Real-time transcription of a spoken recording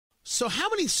So how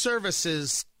many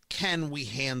services can we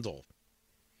handle?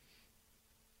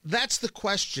 That's the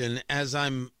question as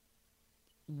I'm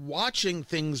watching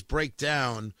things break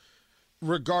down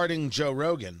regarding Joe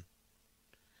Rogan.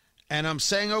 And I'm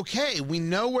saying, okay, we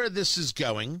know where this is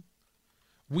going.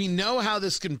 We know how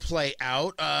this can play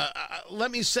out. Let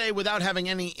me say, without having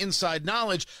any inside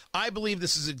knowledge, I believe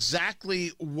this is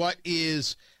exactly what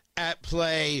is at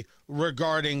play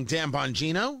regarding Dan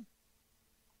Bongino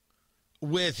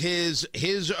with his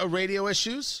radio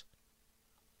issues.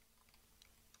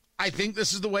 I think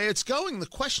this is the way it's going. The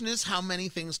question is, how many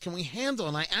things can we handle?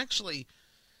 And I actually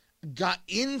got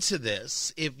into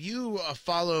this. If you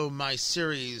follow my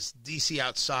series, DC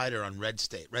Outsider on Red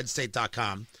State,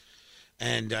 redstate.com,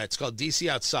 and it's called DC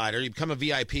Outsider. You become a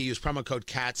VIP, use promo code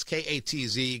KATZ,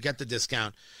 K-A-T-Z, you get the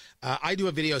discount. I do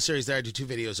a video series there. I do 2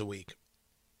 videos a week.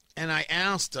 And I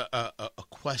asked a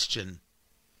question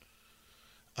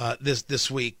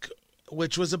this week,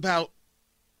 which was about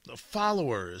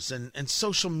followers and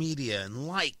social media and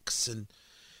likes and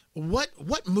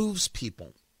what moves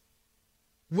people.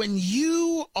 When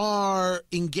you are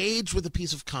engaged with a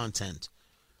piece of content,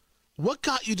 what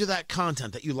got you to that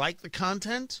content? That you like the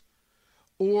content?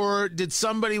 Or did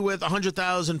somebody with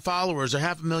 100,000 followers or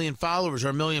 500,000 followers or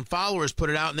 1 million followers put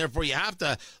it out and therefore you have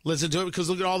to listen to it because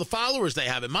look at all the followers they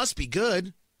have. It must be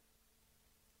good.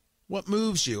 What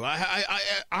moves you?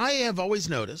 I have always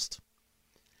noticed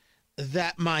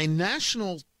that my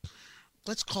national,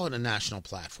 let's call it a national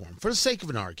platform for the sake of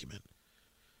an argument,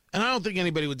 and I don't think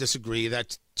anybody would disagree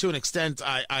that to an extent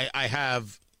I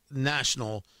have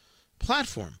national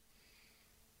platform.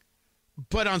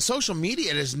 But on social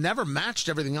media, it has never matched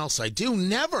everything else I do.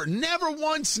 Never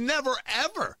once, never,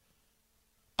 ever.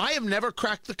 I have never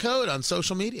cracked the code on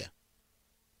social media.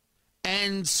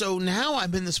 And so now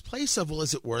I'm in this place of, well,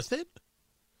 is it worth it?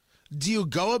 Do you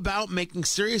go about making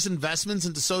serious investments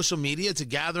into social media to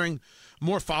gathering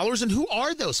more followers? And who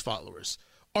are those followers?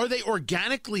 Are they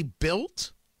organically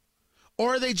built?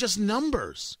 Or are they just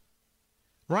numbers?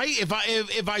 Right?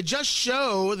 If I just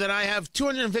show that I have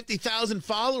 250,000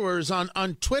 followers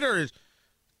on Twitter,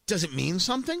 does it mean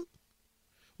something?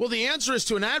 Well, the answer is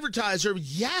to an advertiser,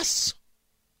 yes.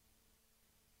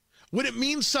 Would it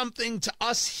mean something to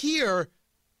us here?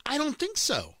 I don't think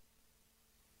so.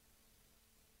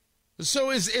 So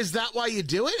is that why you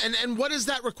do it? And what does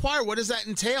that require? What does that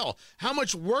entail? How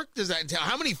much work does that entail?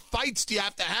 How many fights do you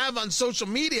have to have on social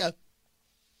media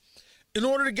in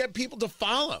order to get people to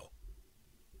follow?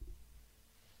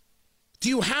 Do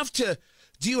you have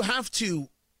to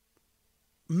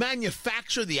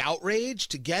manufacture the outrage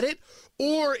to get it?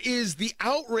 Or is the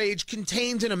outrage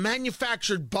contained in a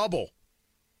manufactured bubble?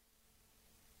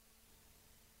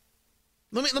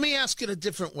 Let me ask it a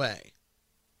different way.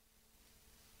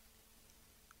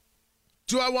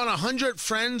 Do I want 100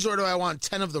 friends or do I want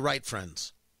 10 of the right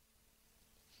friends?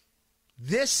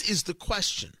 This is the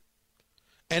question.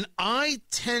 And I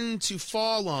tend to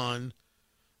fall on,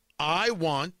 I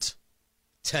want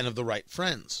 10 of the right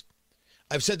friends.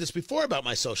 I've said this before about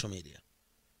my social media.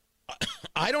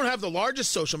 I don't have the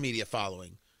largest social media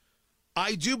following.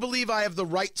 I do believe I have the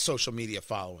right social media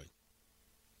following.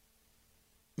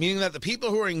 Meaning that the people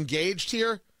who are engaged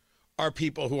here are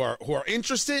people who are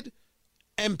interested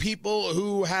and people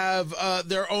who have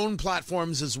their own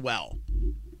platforms as well.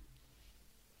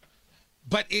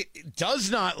 But it does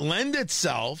not lend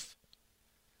itself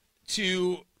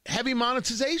to heavy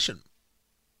monetization.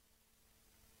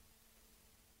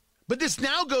 But this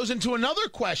now goes into another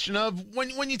question of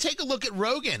when you take a look at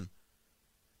Rogan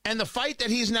and the fight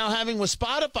that he's now having with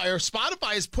Spotify, or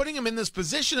Spotify is putting him in this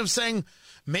position of saying,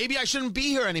 maybe I shouldn't be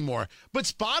here anymore. But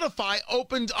Spotify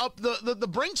opened up the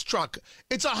Brinks truck.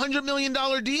 It's a $100 million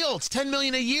deal. It's $10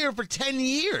 million a year for 10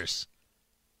 years.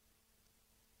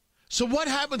 So what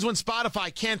happens when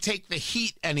Spotify can't take the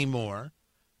heat anymore?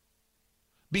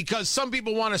 Because some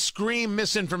people want to scream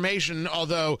misinformation,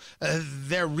 although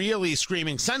they're really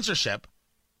screaming censorship.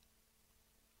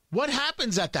 What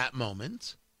happens at that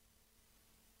moment?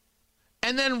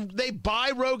 And then they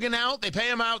buy Rogan out. They pay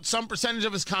him out some percentage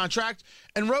of his contract.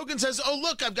 And Rogan says, oh,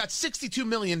 look, I've got $62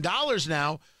 million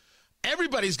now.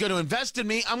 Everybody's going to invest in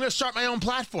me. I'm going to start my own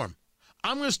platform.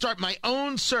 I'm going to start my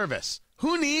own service.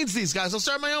 Who needs these guys? I'll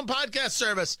start my own podcast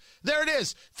service. There it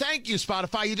is. Thank you,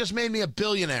 Spotify. You just made me a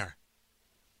billionaire.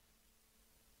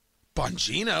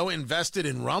 Bongino invested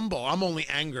in Rumble. I'm only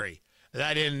angry that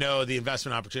I didn't know the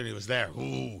investment opportunity was there.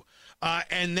 Ooh.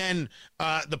 And then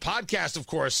the podcast, of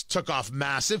course, took off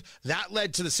massive. That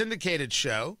led to the syndicated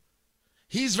show.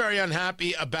 He's very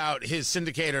unhappy about his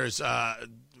syndicator's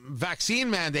vaccine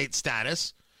mandate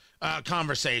status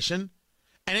conversation.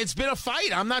 And it's been a fight.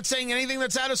 I'm not saying anything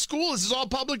that's out of school. This is all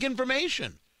public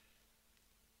information.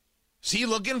 Is he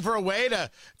looking for a way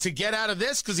to get out of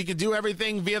this because he can do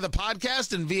everything via the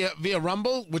podcast and via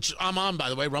Rumble, which I'm on, by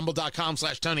the way,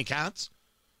 rumble.com/Tony Katz.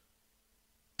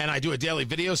 And I do a daily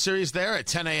video series there at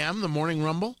 10 a.m., the Morning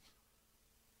Rumble.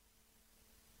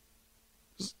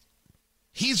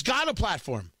 He's got a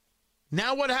platform.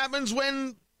 Now what happens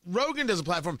when Rogan does a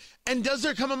platform? And does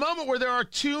there come a moment where there are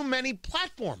too many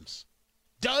platforms?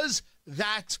 Does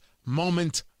that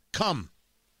moment come?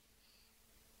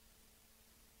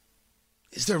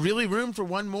 Is there really room for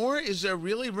one more? Is there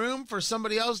really room for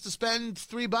somebody else to spend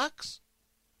 $3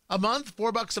 a month,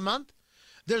 $4 a month?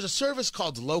 There's a service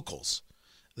called Locals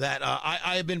that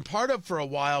I have been part of for a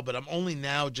while, but I'm only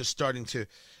now just starting to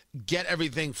get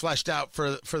everything fleshed out for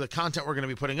the content we're going to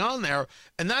be putting on there.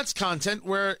 And that's content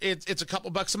where it's a couple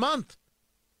bucks a month.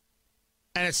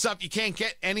 And it's stuff you can't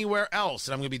get anywhere else.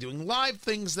 And I'm going to be doing live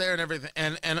things there and everything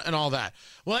and all that.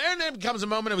 Well, there becomes a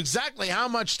moment of exactly how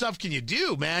much stuff can you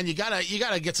do, man? You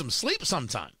gotta get some sleep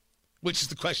sometime, which is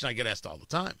the question I get asked all the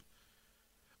time.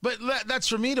 But that's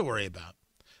for me to worry about.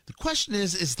 The question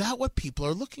is that what people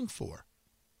are looking for?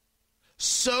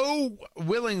 So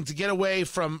willing to get away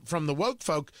from the woke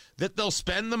folk that they'll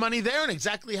spend the money there, and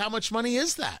exactly how much money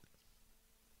is that?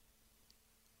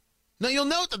 Now, you'll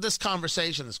note that this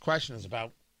question is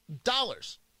about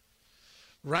dollars,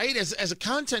 right? As a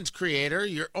content creator,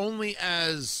 you're only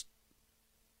as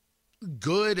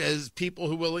good as people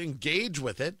who will engage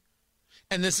with it,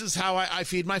 and this is how I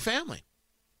feed my family.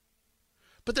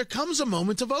 But there comes a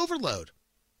moment of overload.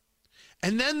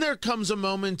 And then there comes a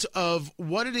moment of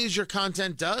what it is your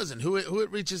content does and who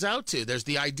it reaches out to. There's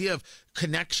the idea of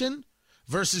connection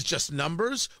versus just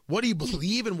numbers. What do you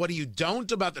believe and what do you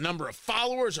don't about the number of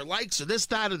followers or likes or this,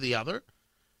 that, or the other?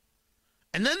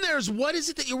 And then there's what is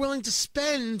it that you're willing to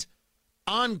spend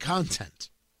on content?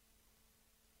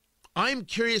 I'm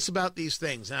curious about these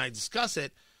things, and I discuss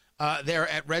it there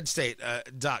at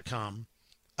redstate.com.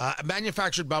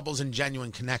 Manufactured Bubbles and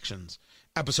Genuine Connections,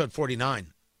 episode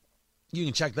 49. You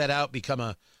can check that out, become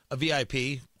a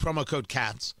VIP, promo code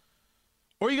CATS.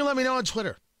 Or you can let me know on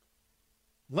Twitter.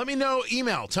 Let me know,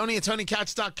 email,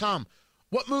 Tony@TonyKatz.com.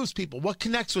 What moves people? What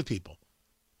connects with people?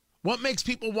 What makes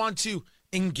people want to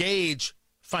engage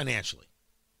financially?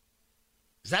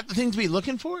 Is that the thing to be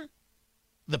looking for?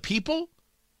 The people?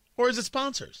 Or is it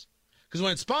sponsors? Because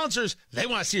when it's sponsors, they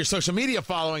want to see your social media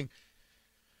following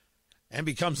and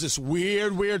becomes this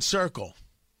weird circle.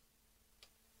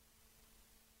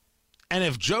 And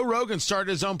if Joe Rogan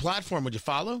started his own platform, would you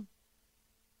follow?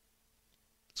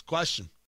 It's a question.